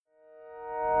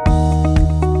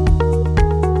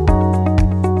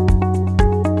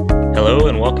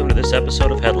welcome to this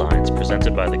episode of Headlines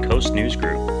presented by the Coast News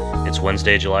Group. It's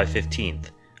Wednesday, July 15th.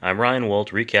 I'm Ryan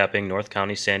Wolt, recapping North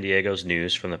County San Diego's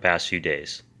news from the past few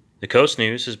days. The Coast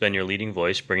News has been your leading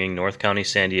voice bringing North County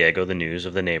San Diego the news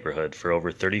of the neighborhood for over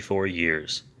 34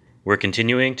 years. We're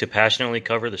continuing to passionately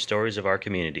cover the stories of our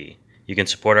community. You can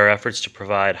support our efforts to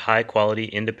provide high-quality,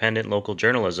 independent local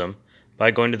journalism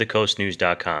by going to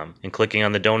thecoastnews.com and clicking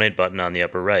on the donate button on the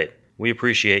upper right. We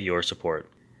appreciate your support.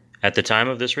 At the time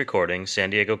of this recording,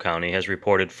 San Diego County has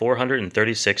reported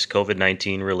 436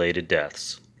 COVID-19 related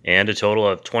deaths and a total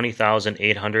of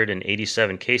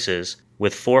 20,887 cases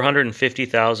with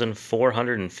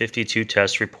 450,452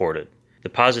 tests reported. The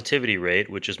positivity rate,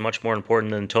 which is much more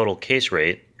important than total case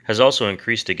rate, has also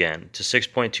increased again to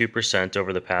 6.2%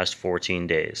 over the past 14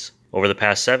 days. Over the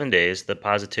past 7 days, the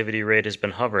positivity rate has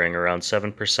been hovering around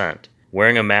 7%.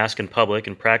 Wearing a mask in public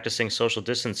and practicing social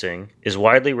distancing is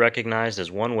widely recognized as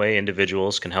one way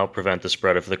individuals can help prevent the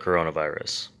spread of the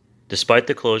coronavirus. Despite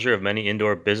the closure of many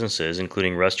indoor businesses,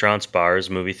 including restaurants, bars,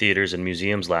 movie theaters, and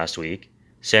museums last week,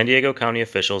 San Diego County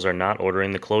officials are not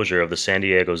ordering the closure of the San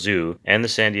Diego Zoo and the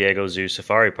San Diego Zoo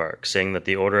Safari Park, saying that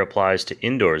the order applies to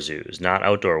indoor zoos, not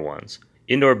outdoor ones.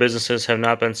 Indoor businesses have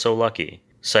not been so lucky.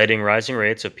 Citing rising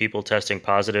rates of people testing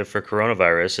positive for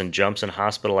coronavirus and jumps in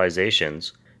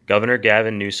hospitalizations, Governor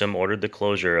Gavin Newsom ordered the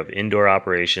closure of indoor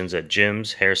operations at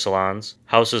gyms, hair salons,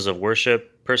 houses of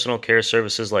worship, personal care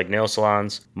services like nail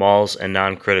salons, malls, and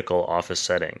non-critical office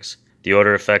settings. The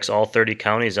order affects all 30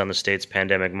 counties on the state's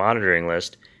pandemic monitoring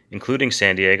list, including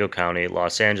San Diego County,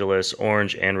 Los Angeles,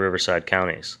 Orange, and Riverside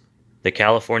counties. The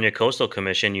California Coastal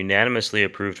Commission unanimously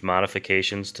approved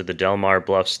modifications to the Del Mar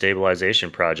Bluffs Stabilization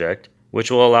Project,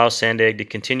 which will allow Sandag to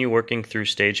continue working through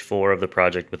Stage 4 of the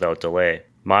project without delay.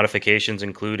 Modifications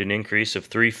include an increase of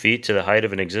 3 feet to the height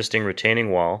of an existing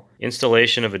retaining wall,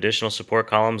 installation of additional support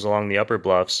columns along the upper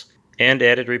bluffs, and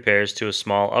added repairs to a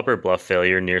small upper bluff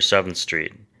failure near 7th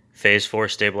Street. Phase 4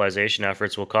 stabilization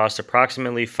efforts will cost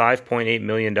approximately $5.8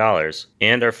 million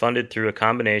and are funded through a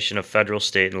combination of federal,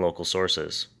 state, and local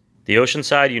sources. The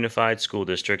Oceanside Unified School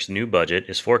District's new budget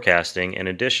is forecasting an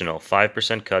additional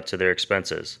 5% cut to their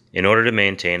expenses in order to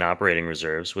maintain operating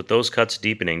reserves, with those cuts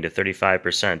deepening to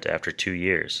 35% after 2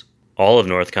 years. All of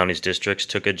North County's districts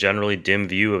took a generally dim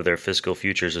view of their fiscal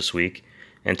futures this week,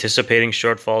 anticipating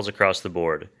shortfalls across the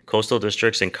board. Coastal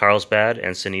districts in Carlsbad,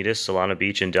 Encinitas, Solana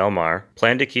Beach, and Del Mar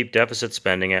plan to keep deficit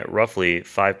spending at roughly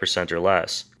 5% or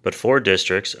less, but 4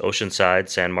 districts, Oceanside,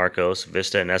 San Marcos,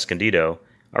 Vista, and Escondido,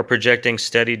 are projecting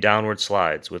steady downward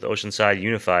slides, with Oceanside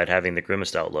Unified having the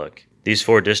grimmest outlook. These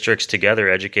 4 districts together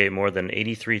educate more than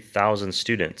 83,000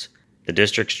 students. The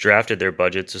districts drafted their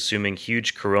budgets assuming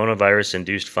huge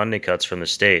coronavirus-induced funding cuts from the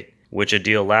state, which a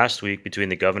deal last week between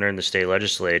the governor and the state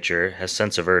legislature has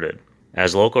since averted.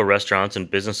 As local restaurants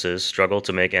and businesses struggle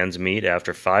to make ends meet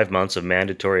after 5 months of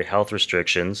mandatory health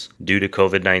restrictions due to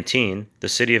COVID-19, the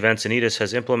city of Encinitas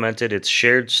has implemented its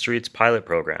Shared Streets pilot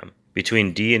program.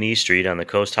 Between D and E Street on the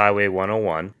Coast Highway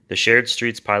 101, the Shared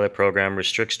Streets pilot program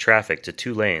restricts traffic to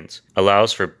 2 lanes,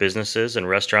 allows for businesses and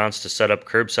restaurants to set up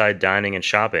curbside dining and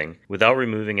shopping without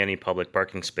removing any public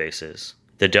parking spaces.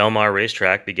 The Del Mar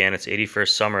racetrack began its 81st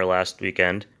summer last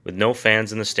weekend with no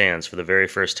fans in the stands for the very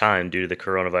first time due to the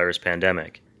coronavirus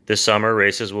pandemic. This summer,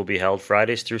 races will be held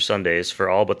Fridays through Sundays for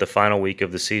all but the final week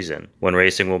of the season, when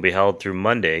racing will be held through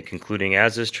Monday, concluding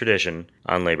as is tradition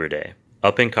on Labor Day.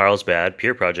 Up in Carlsbad,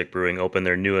 Pier Project Brewing opened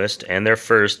their newest and their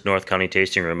first North County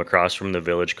tasting room across from the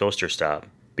Village Coaster Stop.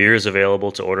 Beer is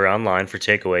available to order online for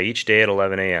takeaway each day at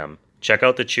 11 a.m. Check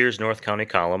out the Cheers North County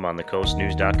column on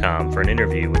thecoastnews.com for an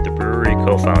interview with the brewery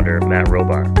co-founder, Matt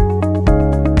Robar.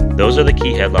 Those are the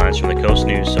key headlines from the Coast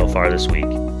News so far this week.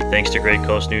 Thanks to great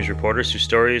Coast News reporters whose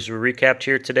stories were recapped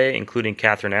here today, including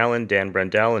Catherine Allen, Dan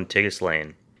Brendel, and Tigus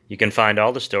Lane. You can find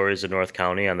all the stories of North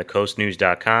County on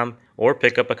thecoastnews.com or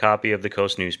pick up a copy of the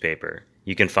Coast newspaper.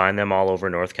 You can find them all over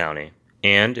North County.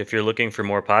 And if you're looking for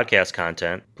more podcast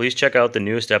content, please check out the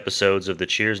newest episodes of the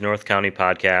Cheers North County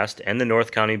podcast and the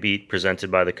North County Beat presented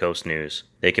by the Coast News.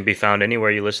 They can be found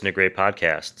anywhere you listen to great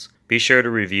podcasts. Be sure to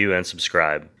review and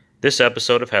subscribe. This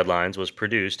episode of Headlines was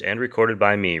produced and recorded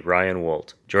by me, Ryan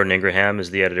Wolt. Jordan Ingraham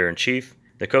is the editor-in-chief.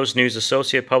 The Coast News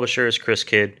associate publisher is Chris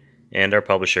Kidd, and our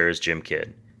publisher is Jim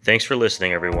Kidd. Thanks for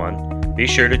listening, everyone. Be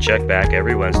sure to check back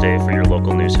every Wednesday for your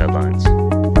local news headlines.